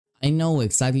I know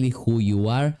exactly who you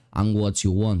are and what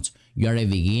you want. You are a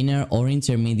beginner or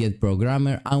intermediate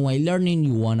programmer, and while learning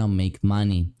you wanna make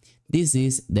money. This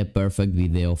is the perfect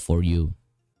video for you.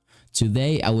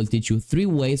 Today I will teach you 3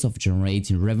 ways of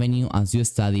generating revenue as you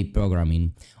study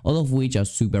programming, all of which are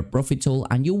super profitable,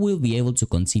 and you will be able to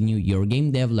continue your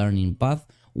game dev learning path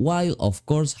while of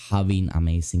course having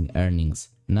amazing earnings.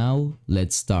 Now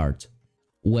let's start.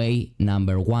 Way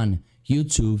number 1.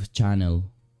 YouTube channel.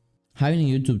 Having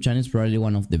a YouTube channel is probably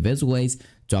one of the best ways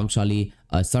to actually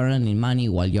start earning money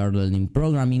while you're learning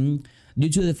programming, due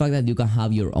to the fact that you can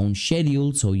have your own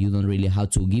schedule, so you don't really have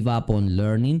to give up on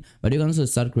learning, but you can also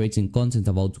start creating content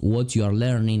about what you are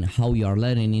learning, how you are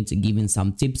learning it, giving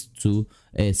some tips to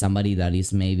somebody that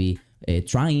is maybe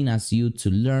trying as you to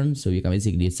learn. So you can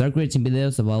basically start creating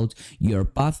videos about your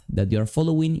path that you're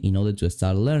following in order to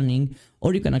start learning,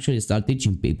 or you can actually start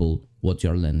teaching people what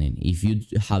you're learning. If you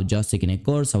have just taken a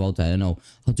course about, I don't know,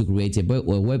 how to create a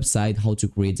website, how to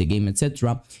create a game,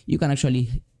 etc., you can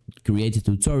actually create a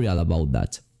tutorial about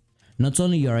that. Not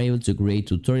only you are able to create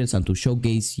tutorials and to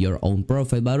showcase your own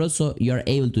profile, but also you are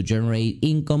able to generate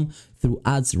income through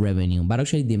ads revenue. But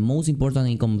actually the most important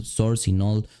income source in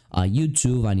all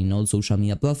YouTube and in all social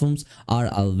media platforms are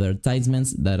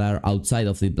advertisements that are outside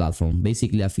of the platform.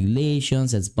 Basically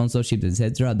affiliations and sponsorships,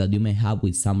 etc., that you may have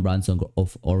with some brands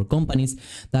or companies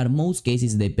that in most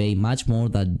cases they pay much more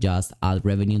than just ad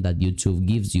revenue that YouTube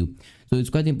gives you. So it's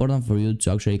quite important for you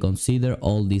to actually consider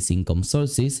all these income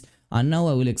sources. And now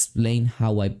I will explain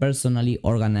how I personally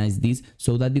organize this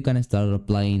so that you can start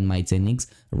applying my techniques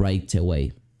right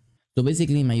away. So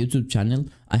basically in my YouTube channel,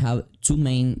 I have 2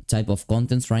 main type of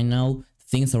contents right now.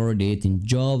 Things related in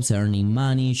jobs, earning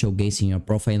money, showcasing your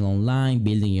profile online,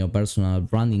 building your personal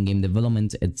brand in game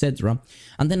development, etc.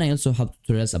 And then I also have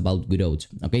tutorials about growth,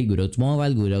 okay, growth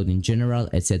mobile, growth in general,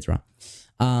 etc.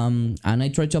 And I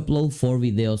try to upload 4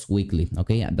 videos weekly,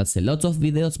 okay? That's a lot of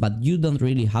videos, but you don't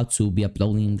really have to be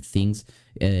uploading things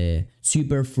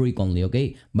super frequently,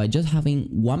 okay? By just having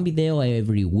 1 video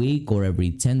every week or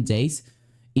every 10 days,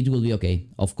 it will be okay.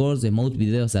 Of course, the most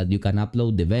videos that you can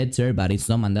upload, the better, but it's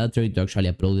not mandatory to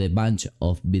actually upload a bunch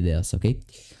of videos, okay?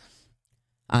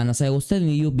 And as I was telling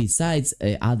you, besides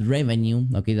ad revenue,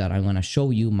 okay, that I'm gonna show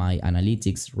you my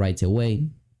analytics right away.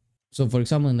 So for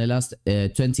example, in the last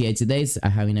 28 days, I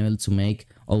have been able to make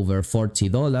over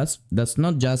 $40. That's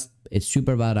not just a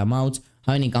super bad amount.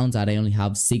 Having in account that I only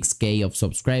have 6K of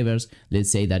subscribers,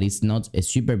 let's say that it's not a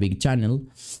super big channel.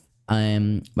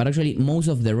 But actually most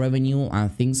of the revenue and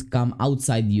things come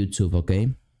outside YouTube, okay?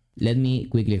 Let me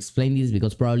quickly explain this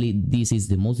because probably this is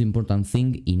the most important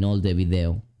thing in all the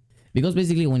video. Because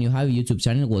basically when you have a YouTube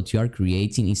channel, what you are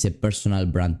creating is a personal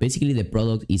brand. Basically the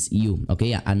product is you,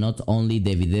 okay, and not only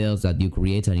the videos that you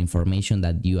create and information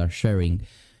that you are sharing.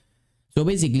 So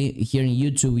basically here in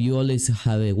YouTube you always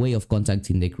have a way of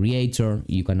contacting the creator.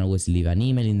 You can always leave an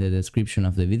email in the description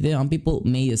of the video and people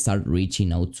may start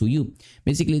reaching out to you.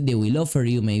 Basically they will offer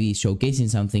you maybe showcasing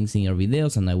some things in your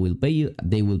videos and they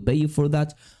will pay you for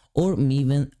that, or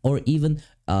even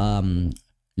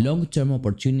long-term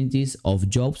opportunities of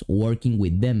jobs working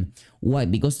with them. Why?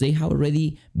 Because they have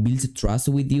already built trust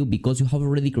with you, because you have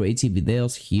already created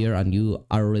videos here and you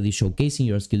are already showcasing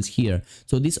your skills here.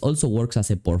 So this also works as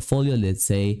a portfolio, let's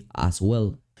say, as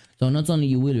well. So not only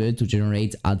you will be able to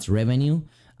generate ads revenue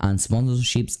and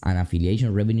sponsorships and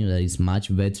affiliation revenue that is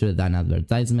much better than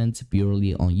advertisements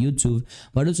purely on YouTube,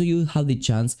 but also you have the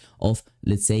chance of,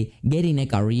 let's say, getting a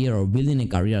career or building a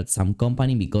career at some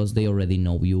company because they already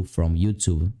know you from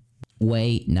YouTube.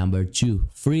 Way number 2,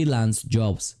 freelance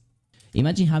jobs.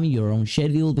 Imagine having your own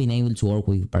schedule, being able to work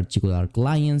with particular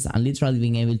clients and literally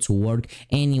being able to work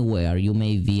anywhere. You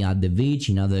may be at the beach,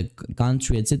 in other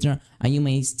country, etc. and you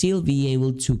may still be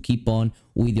able to keep on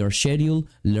with your schedule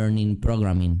learning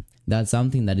programming. That's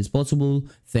something that is possible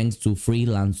thanks to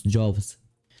freelance jobs.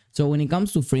 So when it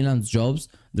comes to freelance jobs,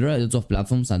 there are lots of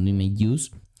platforms that we may use.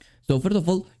 So first of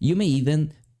all, you may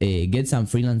even get some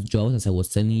freelance jobs, as I was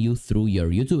telling you, through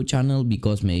your YouTube channel,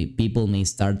 because people may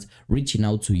start reaching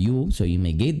out to you, so you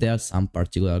may get there some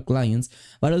particular clients,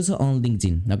 but also on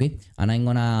LinkedIn, okay? And I'm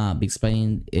gonna be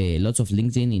explaining lots of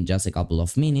LinkedIn in just a couple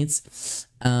of minutes.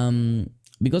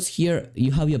 Because here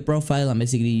you have your profile and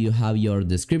basically you have your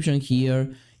description here,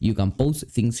 you can post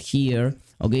things here,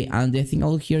 okay? And the thing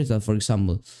out here is that, for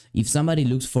example, if somebody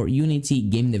looks for Unity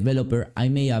game developer, I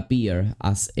may appear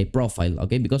as a profile,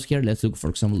 okay? Because here, let's look, for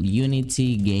example,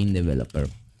 Unity game developer,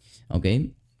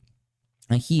 okay?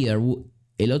 And here,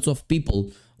 a lot of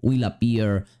people will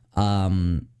appear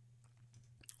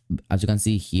as you can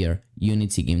see here,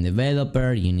 Unity game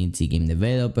developer, Unity game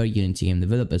developer, Unity game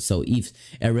developer. So if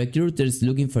a recruiter is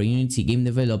looking for Unity game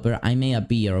developer, I may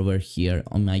appear over here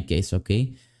on my case,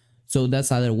 okay? So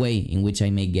that's other way in which I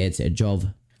may get a job.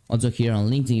 Also here on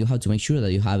LinkedIn, you have to make sure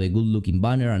that you have a good looking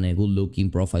banner and a good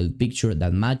looking profile picture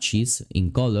that matches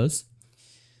in colors.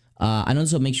 And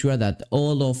also make sure that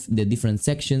all of the different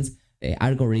sections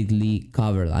are correctly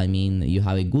covered. I mean, you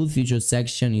have a good features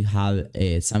section, you have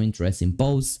some interesting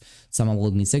posts, some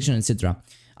about me section, etc.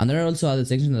 And there are also other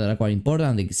sections that are quite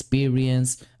important, the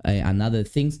experience and other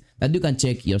things that you can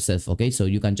check yourself, okay? So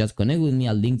you can just connect with me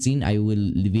at LinkedIn. I will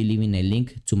be leaving a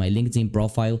link to my LinkedIn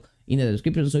profile in the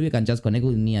description, so you can just connect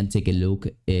with me and take a look,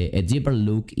 a deeper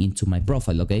look into my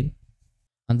profile, okay?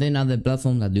 And then other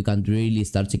platforms that you can really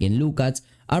start taking a look at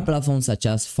are platforms such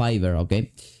as Fiverr,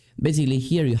 okay? Basically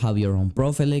here you have your own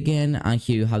profile again, and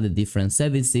here you have the different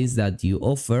services that you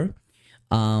offer.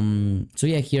 So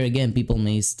yeah, here again, people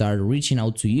may start reaching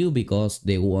out to you because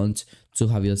they want to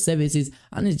have your services,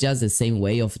 and it's just the same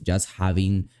way of just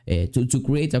having to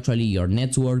create actually your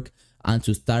network and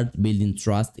to start building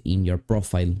trust in your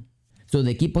profile. So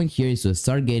the key point here is to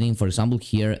start getting, for example,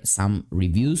 here some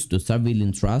reviews, to start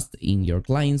building trust in your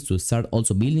clients, to start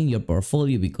also building your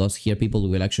portfolio, because here people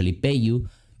will actually pay you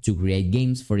to create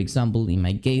games, for example, in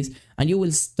my case, and you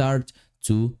will start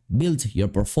to build your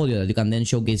portfolio that you can then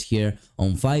showcase here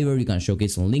on Fiverr, you can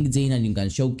showcase on LinkedIn, and you can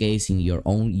showcase in your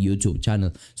own YouTube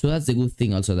channel. So that's the good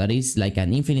thing also, that is like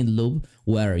an infinite loop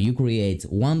where you create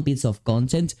one piece of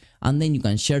content and then you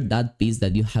can share that piece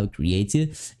that you have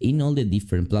created in all the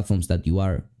different platforms that you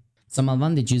are. Some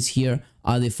advantages here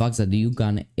are the fact that you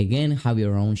can again have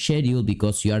your own schedule,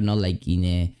 because you are not like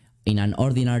in an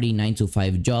ordinary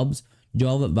 9-to-5 job,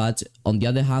 but on the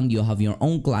other hand you have your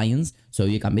own clients, so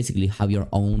you can basically have your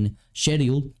own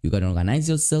schedule, you can organize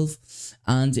yourself,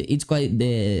 and it's quite,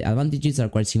 the advantages are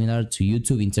quite similar to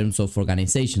YouTube in terms of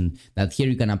organization, that here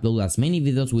you can upload as many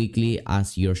videos weekly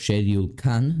as your schedule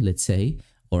can, let's say,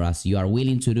 or as you are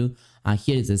willing to do. And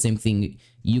here it's the same thing,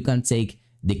 you can take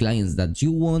the clients that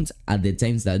you want at the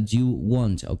times that you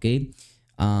want, okay?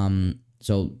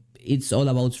 So it's all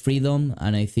about freedom,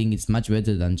 and I think it's much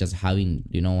better than just having,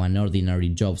 you know, an ordinary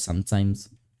job sometimes.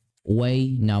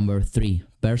 Way number 3,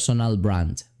 personal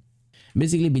brand.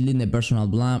 Basically, building the personal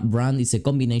brand is a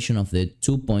combination of the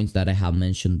 2 points that I have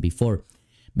mentioned before.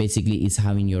 Basically, it's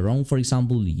having your own, for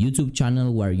example, YouTube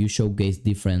channel where you showcase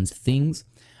different things,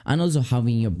 and also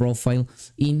having your profile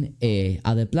in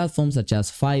other platforms such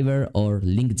as Fiverr or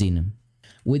LinkedIn.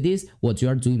 With this, what you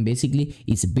are doing basically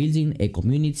is building a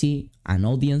community, an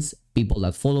audience, people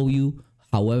that follow you,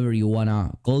 however you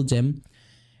wanna call them,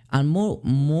 and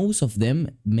most of them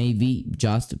may be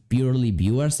just purely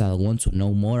viewers that want to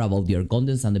know more about your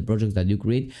contents and the projects that you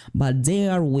create, but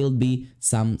there will be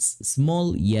some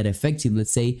small yet effective,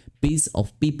 let's say, piece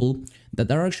of people that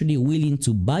are actually willing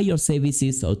to buy your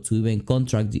services or to even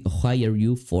contract or hire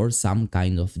you for some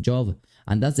kind of job.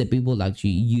 And that's the people that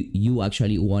you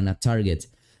actually want to target.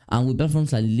 And with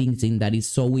platforms like LinkedIn, that is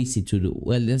so easy to do.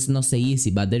 Well, let's not say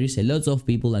easy, but there is a lot of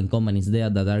people and companies there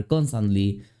that are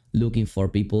constantly looking for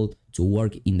people to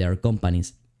work in their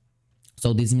companies.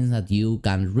 So this means that you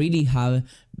can really have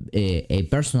a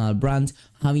personal brand,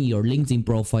 having your LinkedIn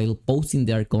profile, posting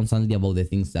there constantly about the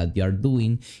things that you are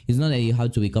doing. It's not that you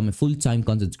have to become a full-time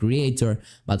content creator,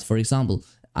 but for example,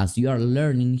 as you are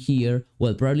learning here,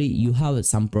 well, probably you have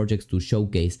some projects to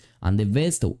showcase, and the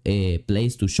best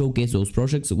place to showcase those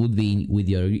projects would be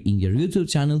in your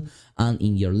YouTube channel and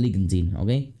in your LinkedIn,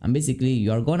 okay? And basically,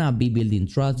 you are gonna be building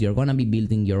trust, you're gonna be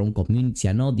building your own community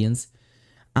and audience,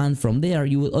 and from there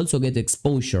you will also get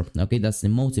exposure, okay? That's the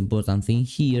most important thing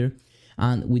here,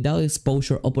 and without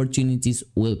exposure, opportunities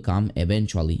will come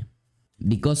eventually,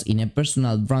 because in a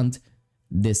personal brand,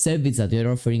 the service that you're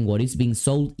offering, what is being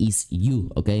sold is you,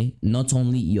 okay? Not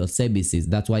only your services.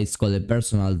 That's why it's called a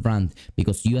personal brand,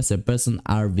 because you as a person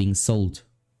are being sold.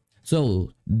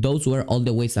 So those were all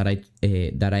the ways that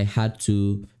I had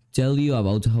to tell you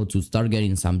about how to start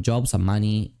getting some jobs and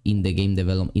money in the game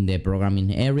development, in the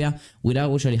programming area,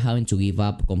 without actually having to give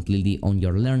up completely on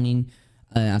your learning.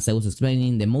 As I was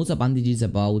explaining, the most advantages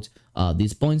about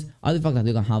these points are the fact that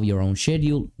you can have your own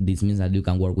schedule. This means that you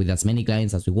can work with as many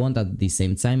clients as you want at the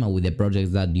same time and with the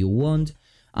projects that you want.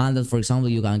 And that, for example,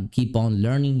 you can keep on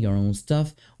learning your own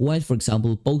stuff while, for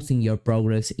example, posting your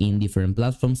progress in different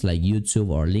platforms like YouTube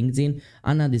or LinkedIn.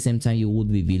 And at the same time, you would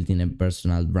be building a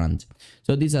personal brand.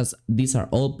 So these are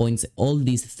all points, all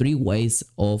these 3 ways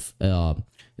of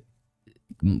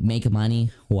make money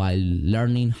while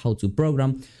learning how to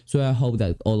program. So I hope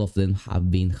that all of them have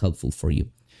been helpful for you.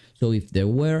 So if there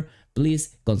were,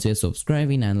 Please consider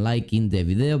subscribing and liking the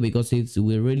video because it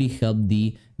will really help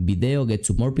the video get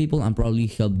to more people and probably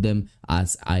help them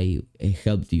as I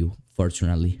helped you,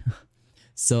 fortunately.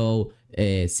 So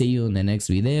see you in the next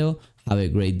video. Have a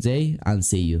great day and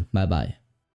see you. Bye bye.